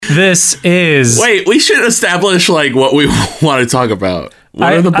This is... Wait, we should establish like what we want to talk about.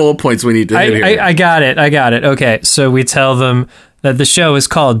 What are the bullet points we need to hit here? I got it. Okay, so we tell them that the show is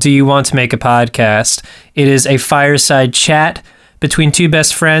called Do You Want to Make a Podcast? It is a fireside chat between two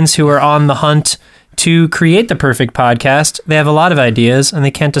best friends who are on the hunt to create the perfect podcast. They have a lot of ideas and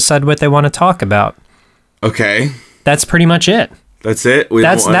they can't decide what they want to talk about. Okay. That's pretty much it. That's it.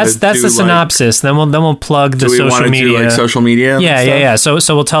 That's the synopsis. Then we'll plug the social media. Do like social media? Yeah. So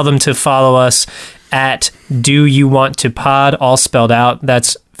we'll tell them to follow us at Do You Want to Pod, all spelled out.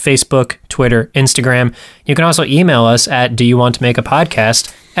 That's Facebook, Twitter, Instagram. You can also email us at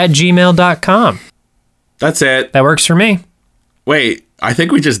doyouwanttomakeapodcast@gmail.com. That's it. That works for me. Wait, I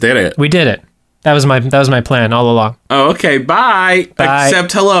think we just did it. We did it. That was my plan all along. Oh, okay. Bye.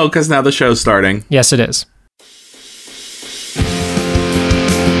 Except hello, because now the show's starting. Yes, it is.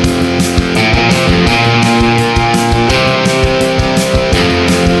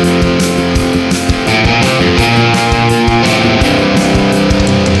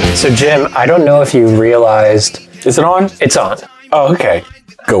 So, Jim, I don't know if you realized... Is it on? It's on. Oh, okay.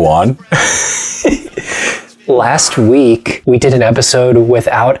 Go on. Last week, we did an episode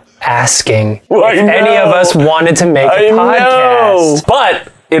without asking if any of us wanted to make a podcast.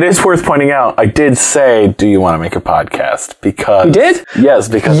 But it is worth pointing out, I did say, do you want to make a podcast? Because... You did? Yes,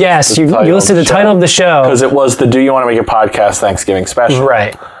 because... Yes, you listed the title of the show. Because it was the Do You Want to Make a Podcast Thanksgiving special.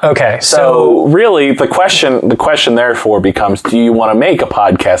 Right. Okay. So really, the question therefore becomes, do you want to make a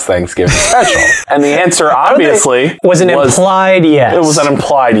podcast Thanksgiving special? And the answer, obviously... was an implied yes. It was an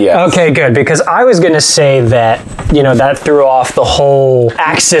implied yes. Okay, good. Because I was going to say that, that threw off the whole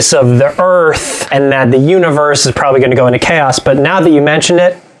axis of the Earth and that the universe is probably going to go into chaos. But now that you mentioned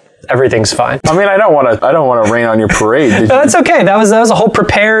it, everything's fine. I mean, I don't want to rain on your parade. No, that's okay. That was a whole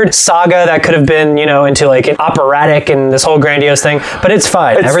prepared saga that could have been, into like an operatic and this whole grandiose thing. But it's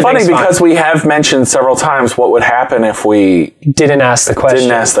fine. It's funny because we have mentioned several times what would happen if we didn't ask the question.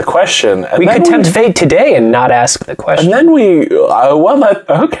 And we could tempt fate today and not ask the question. And then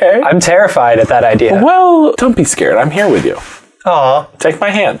okay. I'm terrified at that idea. Well, don't be scared. I'm here with you. Aw. Take my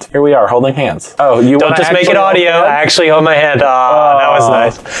hand. Here we are, holding hands. Oh, you don't just make it audio. I actually hold my hand. That was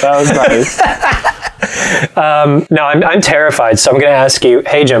nice. That was nice. No, I'm terrified, so I'm going to ask you,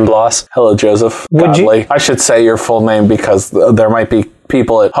 hey, Jim Bloss. Hello, Joseph Godley. I should say your full name because there might be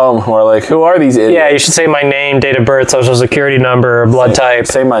people at home who are like, who are these idiots? Yeah, you should say my name, date of birth, social security number, blood type.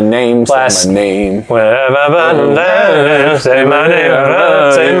 Say my name, say my name. Say my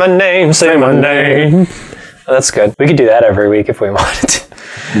name, say my name, say my name. Oh, that's good. We could do that every week if we wanted to.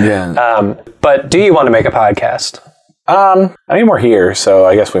 Yeah. But do you want to make a podcast? I mean, we're here, so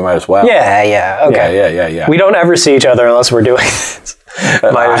I guess we might as well. Yeah. Okay. Yeah. We don't ever see each other unless we're doing this.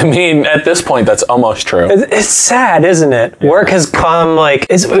 I mean, at this point, that's almost true. It's sad, isn't it? Yeah. Work has come,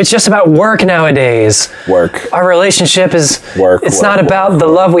 it's just about work nowadays. Work. Our relationship is... Work. It's not about the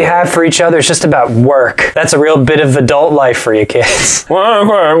love we have for each other, it's just about work. That's a real bit of adult life for you kids. Hang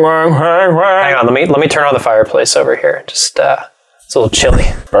on, let me turn on the fireplace over here. Just, it's a little chilly.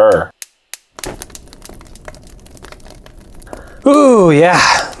 Burr. Ooh, yeah,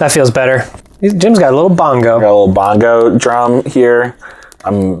 that feels better. Jim's got a little bongo. Got a little bongo drum here.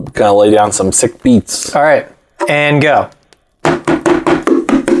 I'm gonna lay down some sick beats. All right, and go.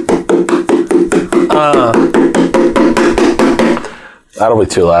 That'll be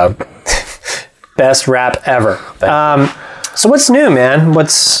too loud. Best rap ever. So what's new, man?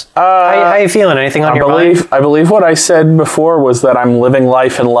 How you feeling? Anything on your mind? I believe what I said before was that I'm living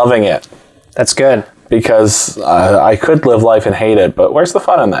life and loving it. That's good. Because I could live life and hate it, but where's the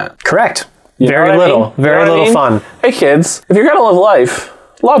fun in that? Correct. Very little fun. Hey kids, if you're gonna live life,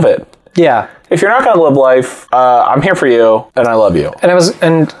 love it. Yeah. If you're not gonna live life, I'm here for you, and I love you. And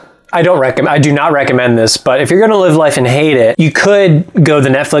I do not recommend this, but if you're gonna live life and hate it, you could go the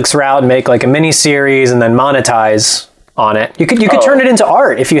Netflix route and make like a mini series and then monetize on it. You could turn it into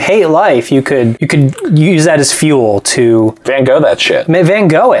art. If you hate life, you could use that as fuel to Van Gogh that shit. Van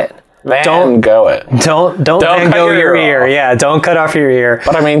Gogh it. Don't go it. Don't Van Gogh your ear. Yeah, don't cut off your ear.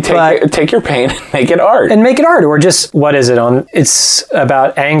 But I mean, take your pain and make it art. And make it art. Or just, what is it on? It's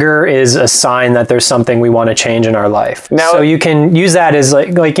about anger is a sign that there's something we want to change in our life. Now, so you can use that as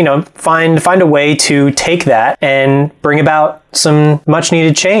find a way to take that and bring about some much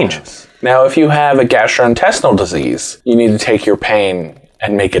needed change. Now, if you have a gastrointestinal disease, you need to take your pain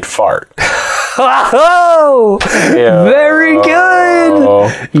and make it fart. Oh, very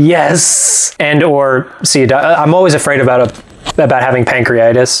good. Yes. And or see, I'm always afraid about having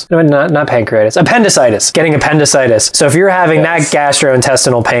pancreatitis. No, not pancreatitis. Appendicitis. Getting appendicitis. So if you're having that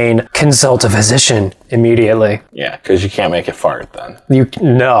gastrointestinal pain, consult a physician immediately. Yeah, because you can't make it fart then.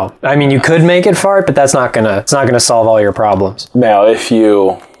 No. I mean, you could make it fart, but it's not gonna solve all your problems. Now, if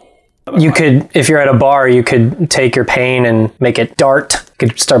you could, if you're at a bar, you could take your pain and make it dart. You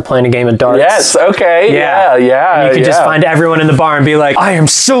could start playing a game of darts. Yes, okay. Yeah. And you could just find everyone in the bar and be like, I am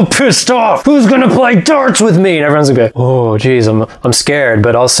so pissed off. Who's going to play darts with me? And everyone's going to be like, oh, geez, I'm scared,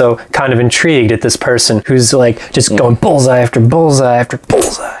 but also kind of intrigued at this person who's like just going bullseye after bullseye after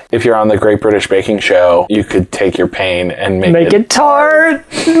bullseye. If you're on the Great British Baking Show, you could take your pain and make it tart.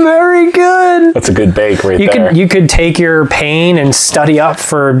 Very good. That's a good bake there. You could take your pain and study up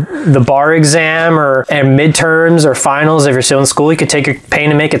for the bar exam and midterms or finals. If you're still in school, you could take your pain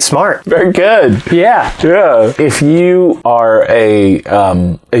and make it smart. Very good. Yeah. If you are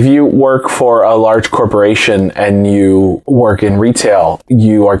if you work for a large corporation and you work in retail,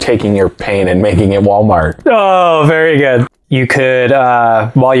 you are taking your pain and making it Walmart. Oh, very good. You could,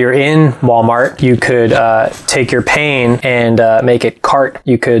 while you're in Walmart, you could take your pain and make it cart.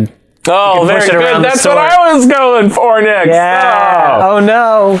 You could. Oh, very good. That's what I was going for next. Yeah. Oh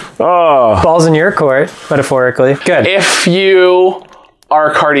no. Oh. Ball's in your court, metaphorically. Good. If you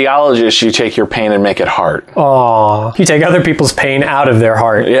are a cardiologist, you take your pain and make it heart. Oh. You take other people's pain out of their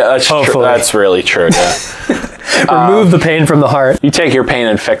heart. Yeah, that's true. That's really true. Yeah. Remove the pain from the heart. You take your pain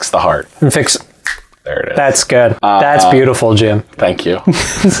and fix the heart. There it is. That's good. That's beautiful, Jim. Thank you.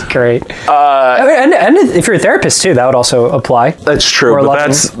 That's great. And if you're a therapist too, that would also apply. That's true. Or but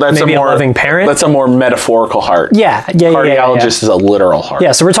that's maybe a loving parent. That's a more metaphorical heart. Yeah. Cardiologist is a literal heart.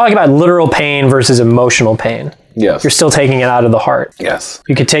 Yeah. So we're talking about literal pain versus emotional pain. Yes. You're still taking it out of the heart. Yes.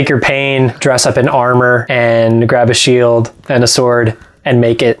 You could take your pain, dress up in armor, and grab a shield and a sword and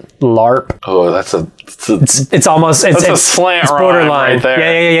make it LARP. Oh, it's almost a slant it's rhyme borderline. right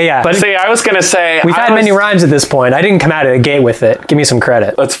there. Yeah. But see, I was gonna say we've had many rhymes at this point. I didn't come out of the gate with it. Give me some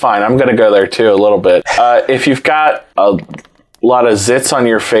credit. That's fine. I'm gonna go there too a little bit. If you've got a lot of zits on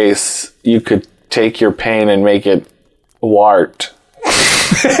your face, you could take your pain and make it wart.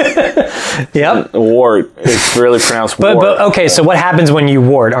 Yep. Wart. It's really pronounced wart. But okay, so what happens when you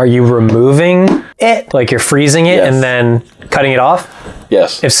wart? Are you removing it? Like you're freezing it and then cutting it off?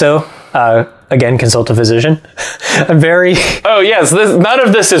 Yes. If so, again, consult a physician. Oh, yes. None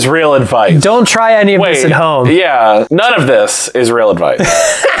of this is real advice. Don't try any of this at home. Yeah. None of this is real advice.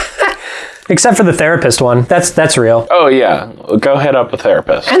 Except for the therapist one. That's real. Oh, yeah. Go hit up a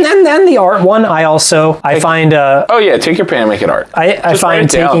therapist. And then the art one, I find... oh, yeah. Take your pain and make it art. I find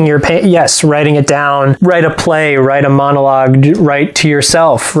taking your pain... Yes, writing it down. Write a play. Write a monologue. Write to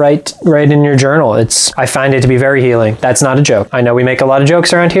yourself. Write in your journal. I find it to be very healing. That's not a joke. I know we make a lot of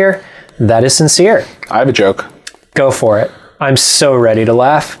jokes around here. That is sincere. I have a joke. Go for it. I'm so ready to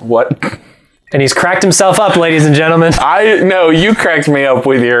laugh. What? And he's cracked himself up, ladies and gentlemen. No, you cracked me up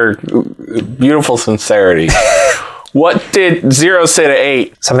with your beautiful sincerity. What did 0 say to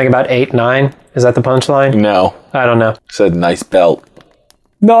 8? Something about 8, 9? Is that the punchline? No. I don't know. Said nice belt.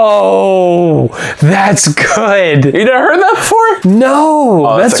 No, that's good. You never heard that before?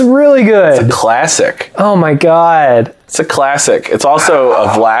 No, that's really good. It's a classic. Oh my God. It's a classic. It's also a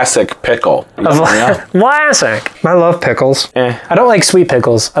Vlasic pickle. Vlasic. I love pickles. I don't like sweet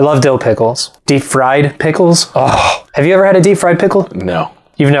pickles. I love dill pickles. Deep fried pickles. Oh, have you ever had a deep fried pickle? No.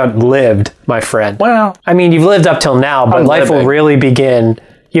 You've not lived, my friend. Well, I mean, you've lived up till now, but life will really begin.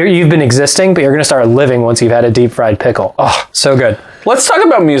 You've been existing, but you're going to start living once you've had a deep fried pickle. Oh, so good. Let's talk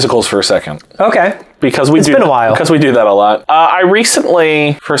about musicals for a second. Okay. Because it's been a while. Because we do that a lot. I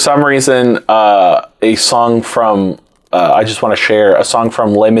recently, for some reason, a song from, I just want to share, a song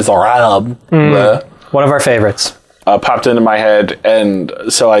from Les Miserables. One of our favorites. Popped into my head, and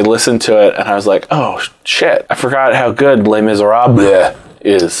so I listened to it, and I was like, oh, shit. I forgot how good Les Miserables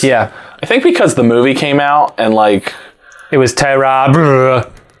is. Yeah. I think because the movie came out, and like... It was terrible.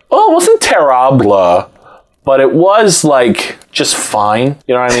 Well, it wasn't terrible, but it was like just fine.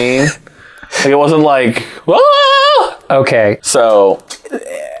 You know what I mean? Like it wasn't like, ah! Okay. So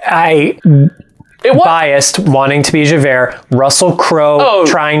it was biased, wanting to be Javert. Russell Crowe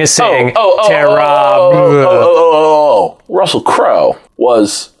trying to sing terrible. Russell Crowe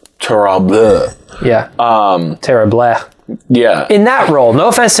was terrible. Yeah. Terrible. Yeah. In that role. No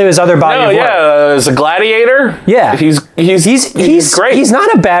offense to his other body of work. Yeah, as a gladiator. Yeah. He's great. He's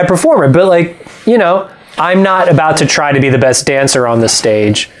not a bad performer, but like, you know, I'm not about to try to be the best dancer on the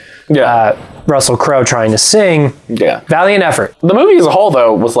stage. Yeah. Russell Crowe trying to sing. Yeah. Valiant effort. The movie as a whole,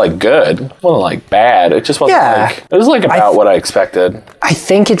 though, was like good. It wasn't like bad. It just wasn't like, it was like about what I expected. I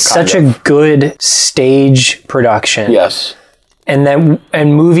think it's such a good stage production. Yes.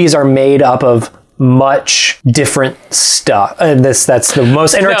 And movies are made up of much different stuff. That's the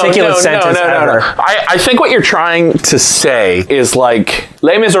most inarticulate sentence ever. I think what you're trying to say is like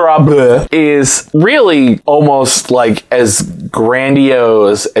Les Miserables is really almost like as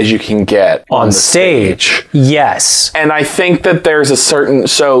grandiose as you can get on the stage. Yes. And I think that there's a certain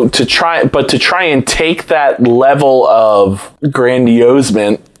to try and take that level of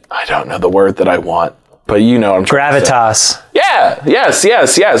grandiosement, I don't know the word that I want. But you know what I'm trying to say. Gravitas. Yeah,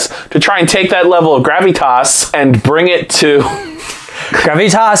 yes. To try and take that level of gravitas and bring it to...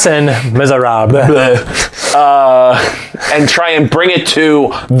 Gravitas and Miserable. And try and bring it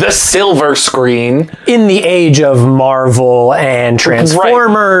to the silver screen. In the age of Marvel and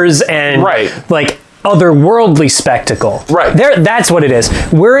Transformers and like otherworldly spectacle. Right. That's what it is.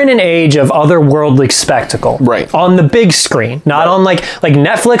 We're in an age of otherworldly spectacle. Right. On the big screen. Not on like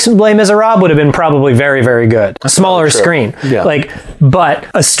Netflix Les Miserables would have been probably very, very good. A smaller screen. Yeah. But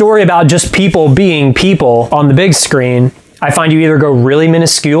a story about just people being people on the big screen, I find you either go really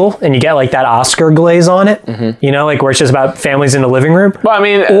minuscule and you get like that Oscar glaze on it, you know, like where it's just about families in the living room. Well, I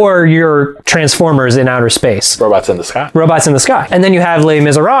mean, or you're Transformers in outer space. Robots in the sky. Robots in the sky. And then you have Les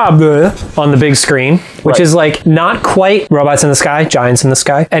Miserables on the big screen, which is like not quite Robots in the Sky, Giants in the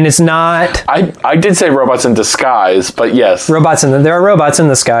Sky. And it's not... I did say Robots in Disguise, but yes. There are robots in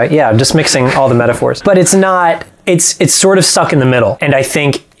the sky. Yeah, just mixing all the metaphors. But it's not... It's sort of stuck in the middle. And I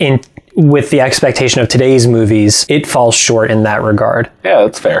think with the expectation of today's movies, it falls short in that regard. Yeah,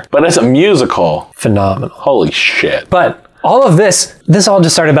 that's fair. But as a musical... Phenomenal. Holy shit. But all of this all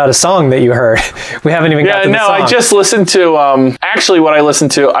just started about a song that you heard. We haven't even got to the song. I just listened to... actually, what I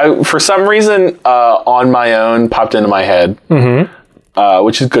listened to, for some reason, On My Own popped into my head.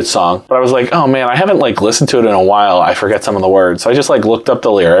 Which is a good song. But I was like, oh man, I haven't listened to it in a while. I forget some of the words. So I just looked up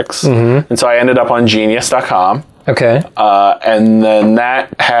the lyrics. And so I ended up on Genius.com. Okay. And then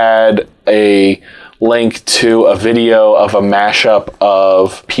that had a link to a video of a mashup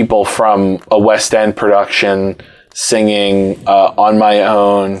of people from a West End production singing On My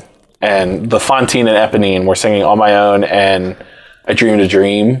Own, and the Fontaine and Eponine were singing On My Own and I Dreamed a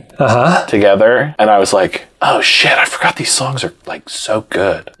Dream together. And I was like, oh shit, I forgot these songs are so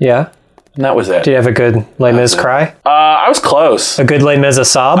good. Yeah. And that was it. Do you have a good Les Mis cry? I was close. A good Les Mis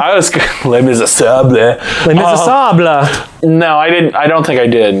sob? I was Les Mis sob. Les Mis sob. No, I didn't. I don't think I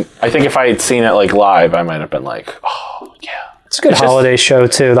did. I think if I had seen it live, I might have been like, oh yeah. It's a good holiday show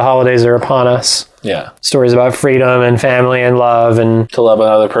too. The holidays are upon us. Yeah. Stories about freedom and family and love, and to love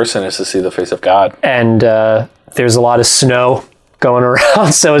another person is to see the face of God. And there's a lot of snow going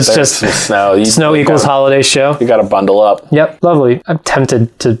around, so it's just snow. Snow equals holiday show. You got to bundle up. Yep, lovely. I'm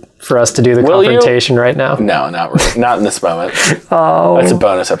tempted for us to do the confrontation right now. No, not really. Not in this moment. Oh, that's a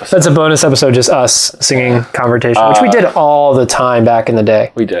bonus episode. That's a bonus episode, just us singing confrontation, which we did all the time back in the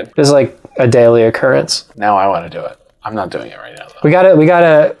day. We did. It was like a daily occurrence. Now I want to do it. I'm not doing it right now, though. We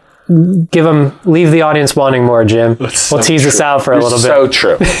gotta leave the audience wanting more, Jim. We'll tease this out for a little bit. So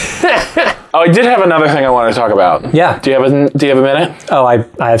true. Oh, I did have another thing I want to talk about. Yeah. Do you have a minute? Oh, I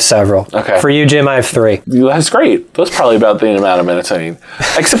have several. Okay. For you, Jim, I have 3. That's great. That's probably about the amount of minutes I need.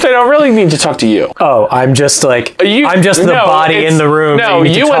 Except I don't really need to talk to you. Oh, I'm just the body in the room. No,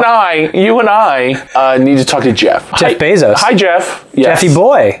 you and I need to talk to Jeff. Jeff Bezos. Hi, Jeff. Yes. Jeffy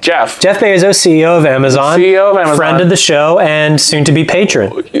boy. Jeff Bezos, CEO of Amazon. Friend of the show and soon to be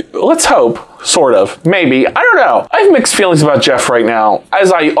patron. Let's hope. Sort of. Maybe. I don't know. I have mixed feelings about Jeff right now,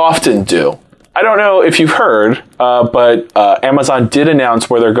 as I often do. I don't know if you've heard, but Amazon did announce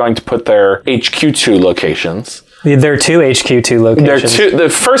where they're going to put their HQ2 locations. There are 2 HQ2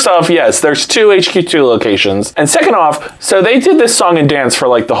 locations. First off, yes, there's 2 HQ2 locations. And second off, so they did this song and dance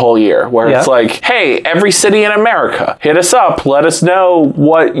for the whole year, where it's like, hey, every city in America, hit us up. Let us know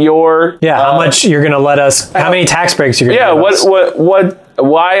what your... how much you're going to let us... How many tax breaks you're going to give us.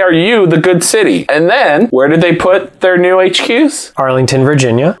 Why are you the good city? And then, where did they put their new HQs? Arlington,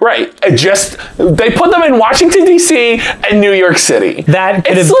 Virginia. Right. They put them in Washington, D.C. and New York City.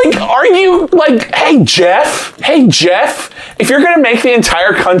 Are you hey, Jeff, if you're going to make the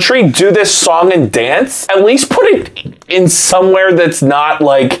entire country do this song and dance, at least put it in somewhere that's not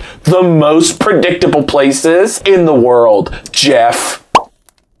the most predictable places in the world, Jeff.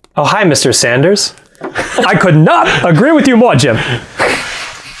 Oh, hi, Mr. Sanders. I could not agree with you more, Jim.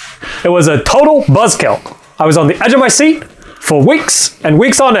 It was a total buzzkill. I was on the edge of my seat. for weeks and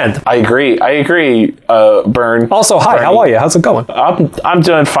weeks on end. I agree, Bern. Also, hi, Bernie. how are you? How's it going? I'm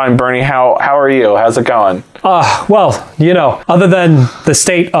doing fine, Bernie. How are you? How's it going? Well, you know, other than the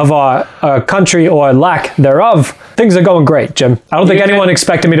state of our country or lack thereof, things are going great, Jim. I don't think anyone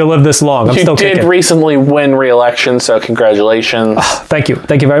expected me to live this long. I'm still kicking. You did recently win re-election, so congratulations. Thank you.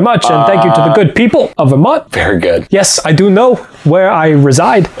 Thank you very much. And thank you to the good people of Vermont. Very good. Yes, I do know where I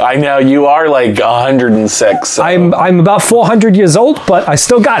reside. I know, you are like 106. So. I'm about 400 years old, but I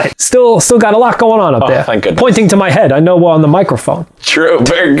still got it. Still got a lot going on up there. Thank goodness. Pointing to my head. I know we're on the microphone. True.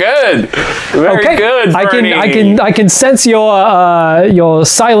 Very good. Very good, Bernie. I can sense your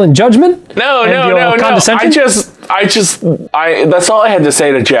silent judgment. No. Condescension. That's all I had to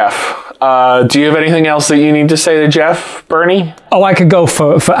say to Jeff. Do you have anything else that you need to say to Jeff, Bernie? Oh, I could go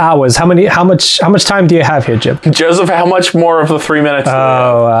for hours. How much time do you have here, Jim? Joseph, how much more of the 3 minutes?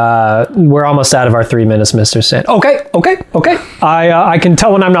 We're almost out of our 3 minutes, Mr. Sand. Okay. I can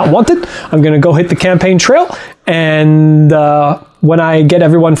tell when I'm not wanted. I'm gonna go hit the campaign trail, and when I get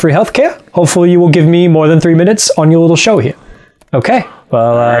everyone free healthcare, hopefully you will give me more than 3 minutes on your little show here. Okay.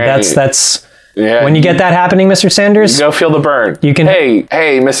 Well, right. that's. Yeah, when you get that happening, Mr. Sanders, go feel the burn. You can. Hey,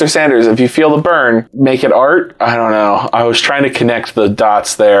 Mr. Sanders, if you feel the burn, make it art. I don't know. I was trying to connect the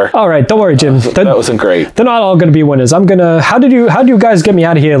dots there. All right, don't worry, Jim. That wasn't great. They're not all going to be winners. I'm gonna. How did you guys get me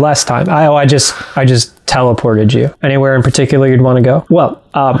out of here last time? I just teleported you. Anywhere in particular you'd want to go? Well,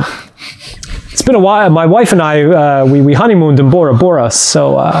 it's been a while. My wife and I we honeymooned in Bora Bora.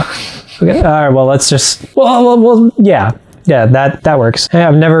 So okay. All right. Well, let's just. Well, yeah. Yeah, that works. Hey,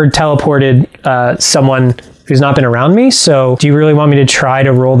 I've never teleported someone who's not been around me, so do you really want me to try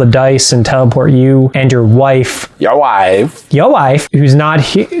to roll the dice and teleport you and your wife? Your wife, who's not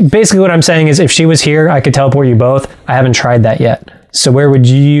here. Basically what I'm saying is if she was here, I could teleport you both. I haven't tried that yet. So where would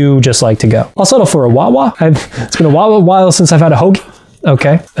you just like to go? I'll settle for a Wawa. It's been a while since I've had a hoagie.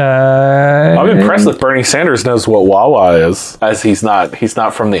 Okay. I'm impressed that Bernie Sanders knows what Wawa is, as he's not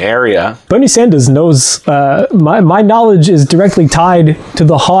from the area. Bernie Sanders knows. My knowledge is directly tied to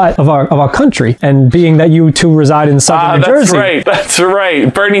the heart of our country, and being that you two reside in southern New Jersey. That's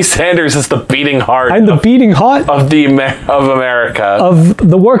right. Bernie Sanders is the beating heart. I'm the beating heart of America, of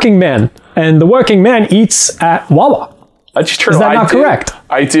the working man, and the working man eats at Wawa. That's true. Is that not correct?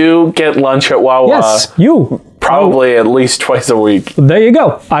 I do get lunch at Wawa. Yes, you. Probably at least twice a week. There you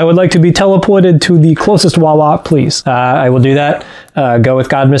go. I would like to be teleported to the closest Wawa, please. I will do that. Go with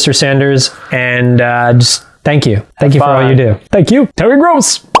God, Mr. Sanders, and just thank you. Thank you for all you do. Thank you, Terry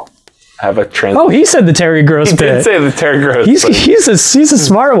Gross. Have a Oh, he said the Terry Gross bit. He did say the Terry Gross. He's a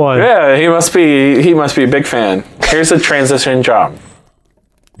smart one. Yeah, he must be a big fan. Here's a transition job.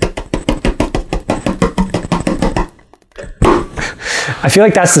 I feel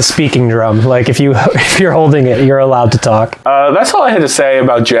like that's the speaking drum. Like if you're holding it, you're allowed to talk. That's all I had to say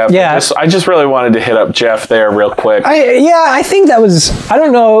about Jeff. Yeah. I just really wanted to hit up Jeff there real quick. I think that was. I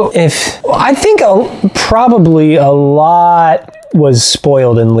don't know if. I think probably a lot was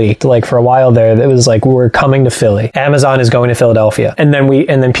spoiled and leaked. Like for a while there, it was like we're coming to Philly. Amazon is going to Philadelphia, and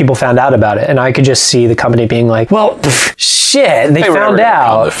then people found out about it, and I could just see the company being like, "Well, shit, they found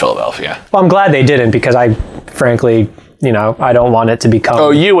out." To Philadelphia. Well, I'm glad they didn't because I, frankly. I don't want it to become...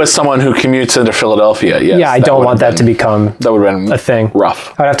 Oh, you as someone who commutes into Philadelphia, yes. Yeah, I don't want that to become that would have been a thing.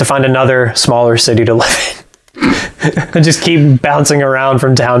 Rough. I would have to find another smaller city to live in. And just keep bouncing around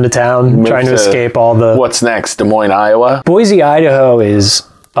from town to town, trying to escape all the... What's next? Des Moines, Iowa? Boise, Idaho is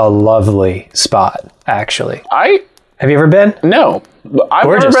a lovely spot, actually. Have you ever been? No.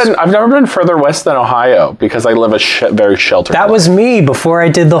 I've never been further west than Ohio because I live a very sheltered life. That was me before I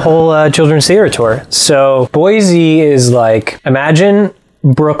did the whole Children's Theater tour. So Boise is like, imagine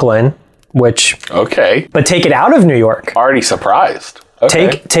Brooklyn, which... Okay. But take it out of New York. Already surprised.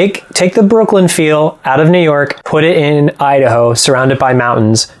 Okay. Take the Brooklyn feel out of New York, put it in Idaho, surrounded by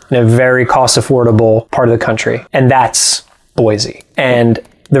mountains, in a very cost-affordable part of the country. And that's Boise. And...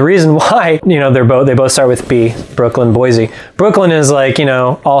 the reason why, they both start with B, Brooklyn, Boise. Brooklyn is like,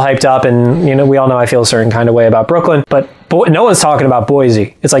 all hyped up and, we all know I feel a certain kind of way about Brooklyn, but no one's talking about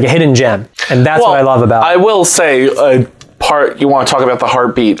Boise. It's like a hidden gem. And that's what I love about it. I will say, you want to talk about the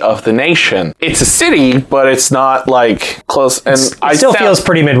heartbeat of the nation. It's a city, but it's not like close. And it still feels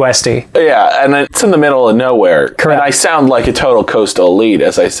pretty Midwesty. Yeah, and it's in the middle of nowhere. Correct. And I sound like a total coastal elite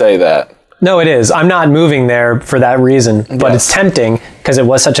as I say that. No, it is. I'm not moving there for that reason, but It's tempting because it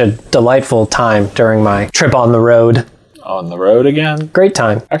was such a delightful time during my trip on the road. On the road again? Great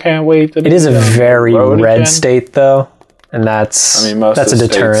time. I can't wait. It is a very red state, though. And that's most that's of a the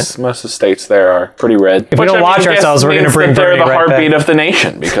deterrent. States, most of the states there are pretty red. If we don't watch ourselves, we're going to bring Bernie they're the right heartbeat back. of the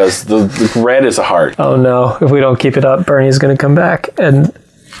nation because the red is a heart. Oh no, if we don't keep it up, Bernie's going to come back and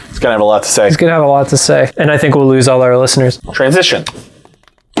It's going to have a lot to say. he's going to have a lot to say. And I think we'll lose all our listeners. Transition.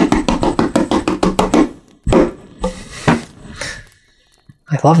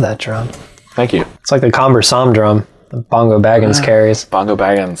 I love that drum. Thank you. It's like the Comber Psalm drum that Bongo Baggins carries. Bongo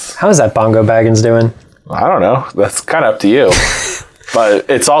Baggins. How is that Bongo Baggins doing? I don't know. That's kind of up to you. But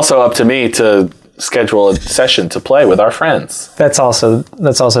it's also up to me to schedule a session to play with our friends. That's also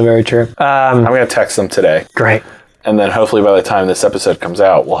very true. I'm going to text them today. Great. And then hopefully by the time this episode comes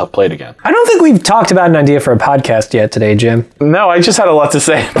out, we'll have played again. I don't think we've talked about an idea for a podcast yet today, Jim. No, I just had a lot to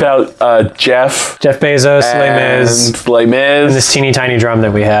say about Jeff Bezos, Les Mis, and Les Mis. this teeny tiny drum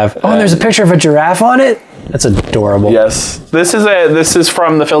that we have. Oh, and there's a picture of a giraffe on it? That's adorable. Yes, this is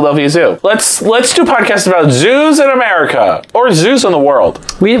from the Philadelphia Zoo. Let's do a podcast about zoos in America or zoos in the world.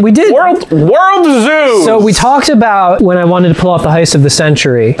 We did. World zoos. So we talked about when I wanted to pull off the heist of the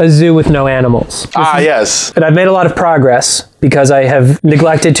century, a zoo with no animals. Yes. And I've made a lot of progress because I have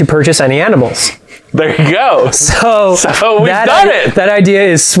neglected to purchase any animals. There you go. So we've done it. That idea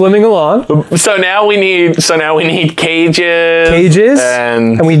is swimming along. So now we need cages.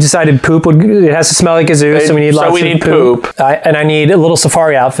 And we decided poop it has to smell like a zoo, so we need lots of poop. And I need little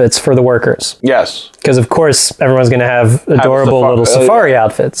safari outfits for the workers. Yes. Because of course everyone's going to have adorable little safari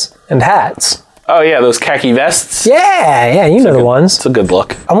outfits and hats. Oh yeah, those khaki vests. Yeah, you know the ones. It's a good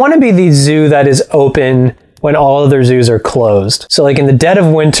look. I want to be the zoo that is open when all other zoos are closed. So like in the dead of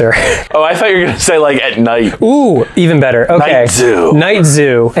winter. Oh, I thought you were going to say like at night. Ooh, even better. Okay. Night zoo. Night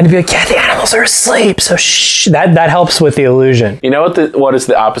zoo. And to be like, yeah, the animals are asleep. So shh. That helps with the illusion. You know what is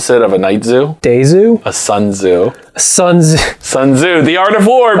the opposite of a night zoo? Day zoo? A sun zoo. Sun zoo. Sun Tzu, the art of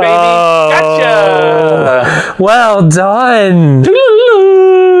war, baby. Gotcha. Well done.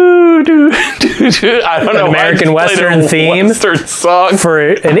 I don't know. American Western theme Western song for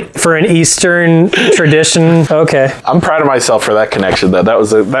an Eastern tradition. Okay. I'm proud of myself for that connection. Though that was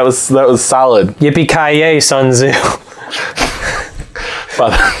solid. Yippee-ki-yay, Sun Tzu.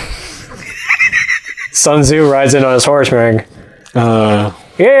 Sun Tzu rides in on his horse, man.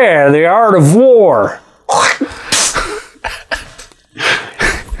 Yeah, the art of war.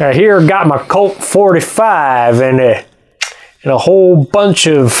 I here got my Colt 45 and a whole bunch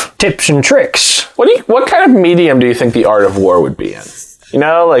of tips and tricks. What kind of medium do you think the art of war would be in? You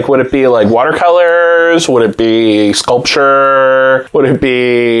know, like would it be like watercolors? Would it be sculpture? Would it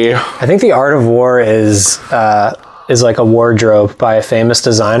be? I think the art of war is like a wardrobe by a famous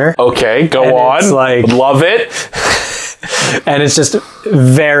designer. Okay, go on. It's like, love it. And it's just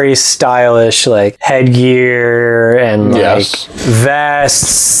very stylish, like headgear and like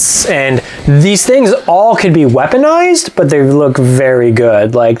vests. And these things all could be weaponized, but they look very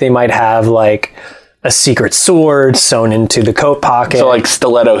good. Like they might have like a secret sword sewn into the coat pocket. So like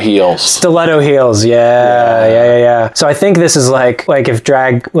stiletto heels. Stiletto heels, yeah. So I think this is like if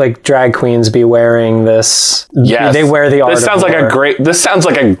drag queens be wearing this. Yes. They wear the art This sounds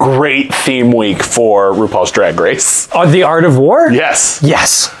like a great theme week for RuPaul's Drag Race. Oh, the art of war? Yes.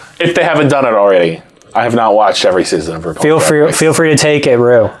 Yes. If they haven't done it already. I have not watched every season of RuPaul's Drag Race. Feel free to take it,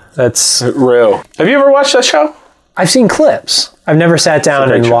 Rue. That's Rue. Have you ever watched that show? I've seen clips. I've never sat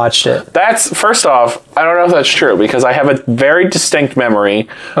down and watched it. That's, first off, I don't know if that's true because I have a very distinct memory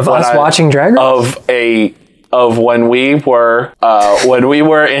of us watching Drag Race? Of when we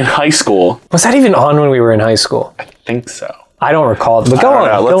were in high school. Was that even on when we were in high school? I think so. I don't recall. But go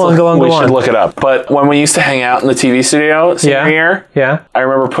on. We should look it up. But when we used to hang out in the TV studio senior year, I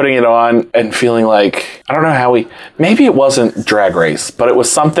remember putting it on and feeling like, I don't know maybe it wasn't Drag Race, but it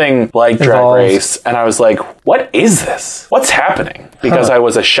was something like Drag Race. And I was like, what is this? What's happening? Because I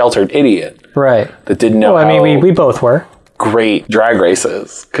was a sheltered idiot. Right. That didn't know I mean, we both were. Great Drag Race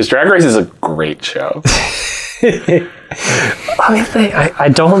is. Because Drag Race is a great show.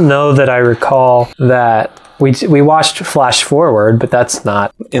 I don't know that I recall that. We watched Flash Forward, but that's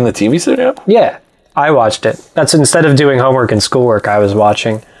not... In the TV studio? Yeah, I watched it. That's instead of doing homework and schoolwork, I was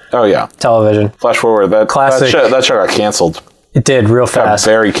watching television. Flash Forward, that show got canceled. It did real fast.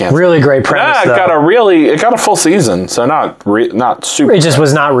 Got very canceled. Really great premise. It got a full season, so not super. It just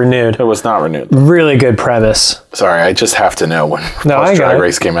was not renewed. It was not renewed. Really good premise. Sorry, I just have to know when Drag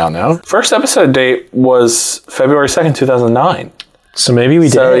Race came out now. First episode date was February 2nd, 2009. So maybe we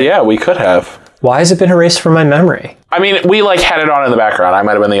did. So yeah, we could have. Why has it been erased from my memory? I mean, we had it on in the background. I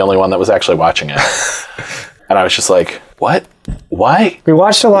might have been the only one that was actually watching it. And I was just like, what? What? We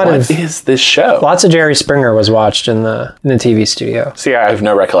watched a lot What of is this show? lots of Jerry Springer was watched in the TV studio. See, I have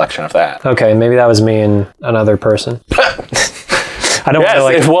no recollection of that. Okay, maybe that was me and another person. I don't want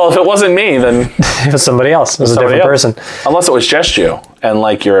to If it wasn't me, then it was somebody else. It was a different person. Unless it was just you and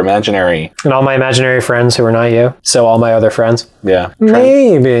like your imaginary. And all my imaginary friends who were not you. So all my other friends. Yeah.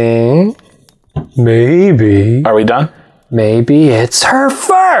 Maybe. Are we done? Maybe it's her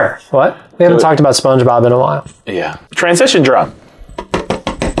fur. What? We haven't talked about SpongeBob in a while. Yeah. Transition drum.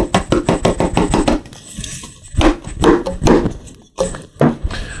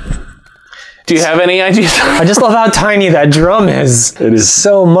 Do you have any ideas? I just love how tiny that drum is. It is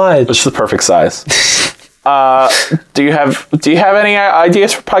so much. It's the perfect size. Do you have any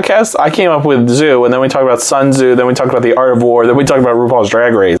ideas for podcasts? I came up with Zoo, and then we talked about Sun Tzu, then we talked about The Art of War, then we talked about RuPaul's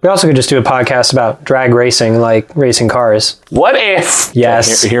Drag Race. We also could just do a podcast about drag racing, like racing cars. What if?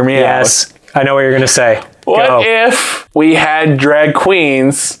 Yes. Hear me out. Yes. I know what you're going to say. What if we had drag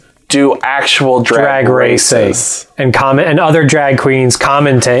queens do actual drag races and other drag queens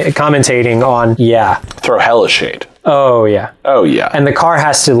commentating on throw hella shade? Oh yeah. And the car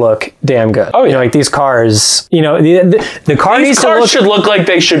has to look damn good. Oh yeah. You know, like these cars, you know, the car These needs cars to should look like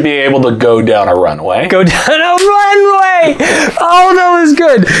they should be able to go down a runway. go down a runway. Oh, that was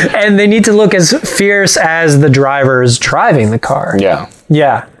good. And they need to look as fierce as the drivers driving the car. Yeah.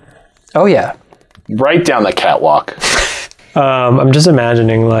 Yeah. Oh yeah. Right down the catwalk. I'm just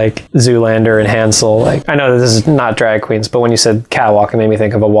imagining like Zoolander and Hansel. Like, I know that this is not drag queens, but when you said catwalk, it made me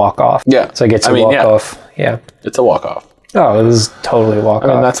think of a walk off. Yeah. So it gets a walk off. Yeah. It's a walk off. Oh, this is totally a walk off.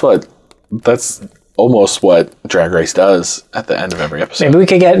 I mean, that's almost what Drag Race does at the end of every episode. Maybe we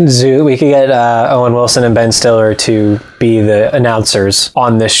could get Owen Wilson and Ben Stiller to be the announcers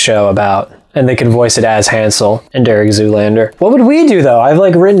on this show and they could voice it as Hansel and Derek Zoolander. What would we do though? I've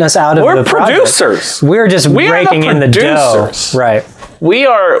like written us out of the producers. Project. We're just raking in the dough. Right. We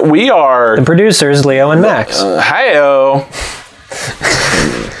are the producers, Leo and Max. Hi-oh.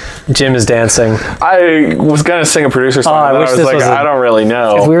 Jim is dancing. I was gonna sing a producer song, and I was like, I don't really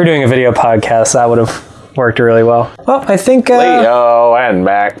know. If we were doing a video podcast, that would have worked really well. Well, I think Leo and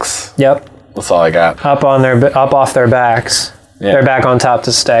Max. Yep. That's all I got. Up off their backs. Yeah. They're back on top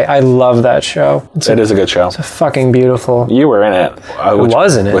to stay. I love that show. It is a good show. It's a fucking beautiful. You were in it. I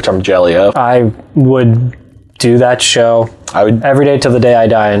was in it. Which I'm jelly of. I would do that show every day till the day I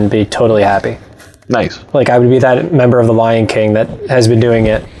die and be totally happy. Nice. Like I would be that member of the Lion King that has been doing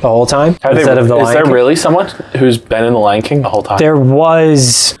it the whole time instead of the Lion King. Is there really someone who's been in the Lion King the whole time? There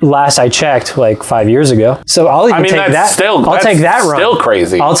was, last I checked, like 5 years ago. So I'll even take that. I'll take that run. Still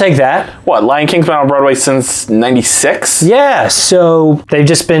crazy. I'll take that. What? Lion King's been on Broadway since '96. Yeah. So they've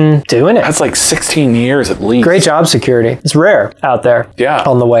just been doing it. That's like 16 years at least. Great job, security. It's rare out there. Yeah.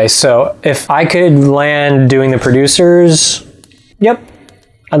 On the way. So if I could land doing the producers, yep.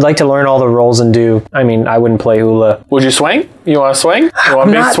 I'd like to learn all the roles and I wouldn't play hula. Would you swing? You want to swing? You want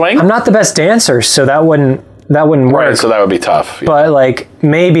me to swing? I'm not the best dancer, so that wouldn't work. Right, so that would be tough. Yeah. But like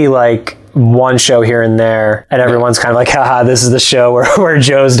maybe like one show here and there, and everyone's kind of like, haha, this is the show where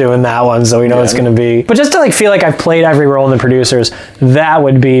Joe's doing that one, so we know it's going to be. But just to like feel like I've played every role in the producers, that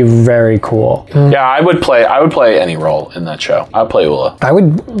would be very cool. Yeah, I would play any role in that show. I'd play hula.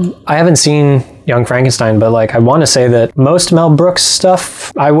 I haven't seen Young Frankenstein, but like I want to say that most Mel Brooks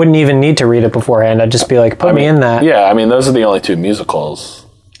stuff, I wouldn't even need to read it beforehand. I'd just be like, put me in that. Yeah, I mean, those are the only two musicals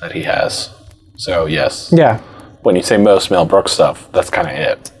that he has. So yes. Yeah. When you say most Mel Brooks stuff, that's kind of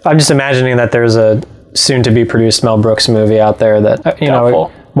it. I'm just imagining that there's a soon-to-be-produced Mel Brooks movie out there that,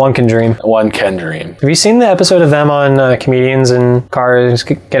 know, one can dream. One can dream. Have you seen the episode of them on Comedians in Cars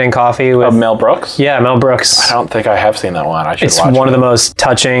Getting Coffee? With Mel Brooks? Yeah, Mel Brooks. I don't think I have seen that one. I should watch it. It's one of the most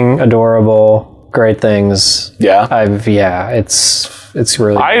touching, adorable, great things. Yeah? It's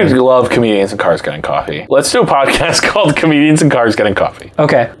really I love Comedians in Cars Getting Coffee. Let's do a podcast called Comedians in Cars Getting Coffee.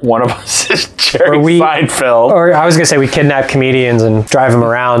 Okay. One of us is Jerry Seinfeld. Or I was going to say we kidnap comedians and drive them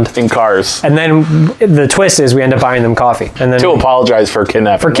around. In cars. And then the twist is we end up buying them coffee. And then to apologize for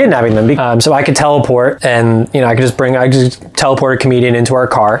kidnapping them. So I could teleport and, I could just teleport a comedian into our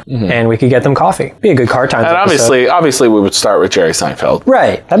car and we could get them coffee. Be a good car times And episode. obviously we would start with Jerry Seinfeld.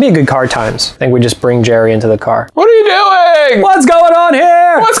 Right. That'd be a good car times. I think we just bring Jerry into the car. What are you doing? What's going on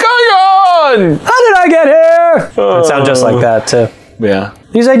here? What's going on? How did I get here? It sounds just like that too. Yeah.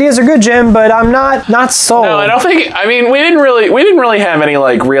 These ideas are good, Jim, but I'm not sold. No, I don't think. I mean, we didn't really have any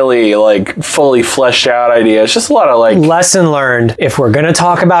really fully fleshed out ideas. Just a lot of lesson learned. If we're gonna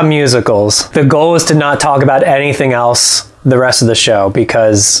talk about musicals, the goal is to not talk about anything else the rest of the show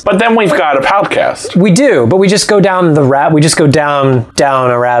because. But then we've got a podcast. We do, but we just go down a rabbit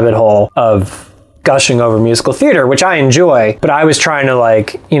hole of gushing over musical theater, which I enjoy, but I was trying to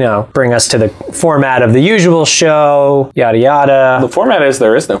like, bring us to the format of the usual show, yada yada. The format is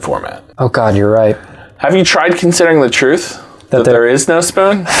there is no format. Oh God, you're right. Have you tried considering the truth that there is no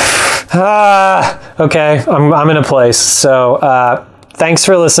spoon? Okay, I'm in a place. So, thanks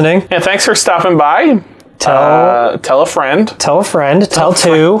for listening. And thanks for stopping by. Tell a friend. Tell a friend. Tell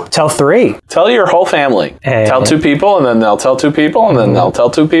two. Tell three. Tell your whole family. And tell 2 people, and then they'll tell 2 people, and then they'll tell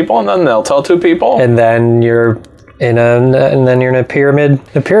 2 people, and then they'll tell 2 people. And then you're in a pyramid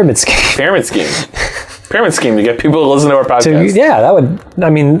scheme. Pyramid scheme to get people to listen to our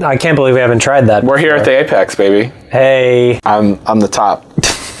podcast. I can't believe we haven't tried that. We're here at the Apex, baby. Hey. I'm the top.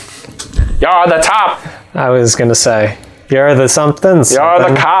 You're the top. I was gonna say, you're the something. You're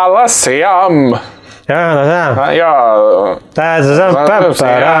the Colosseum. You're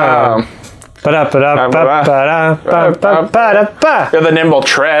the nimble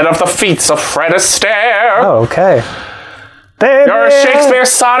tread of the feet of Fred Astaire. Oh, okay. Baby. You're a Shakespeare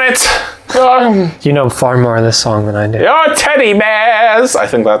sonnet. You know far more of this song than I do. You're teddy bears. I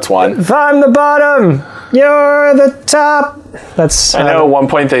think that's one. If I'm the bottom, you're the top. That's. I know at one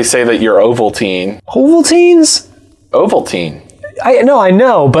point they say that you're Ovaltine. Ovaltines? Ovaltine. I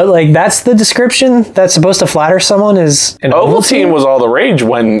know, but like that's the description that's supposed to flatter someone is an Ovaltine was all the rage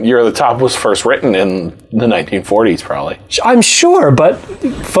when You're the Top was first written in the 1940s, probably. I'm sure, but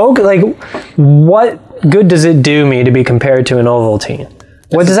folk, like, what good does it do me to be compared to an Ovaltine?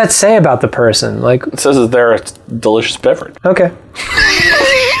 What does that say about the person? Like, it says that they're a delicious beverage. Okay.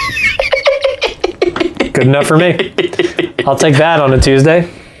 Good enough for me. I'll take that on a Tuesday.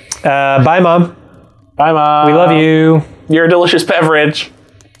 Bye, Mom. Bye, Mom. We love you. You're a delicious beverage.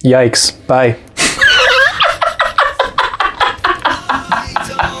 Yikes. Bye.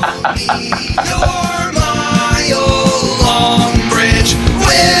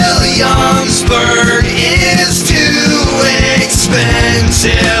 Williamsburg is too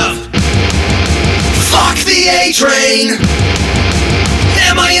expensive. Fuck the A train.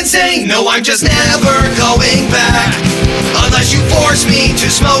 Am I insane? No, I'm just never going back unless you force me to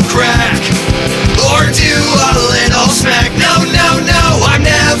smoke crack or do a little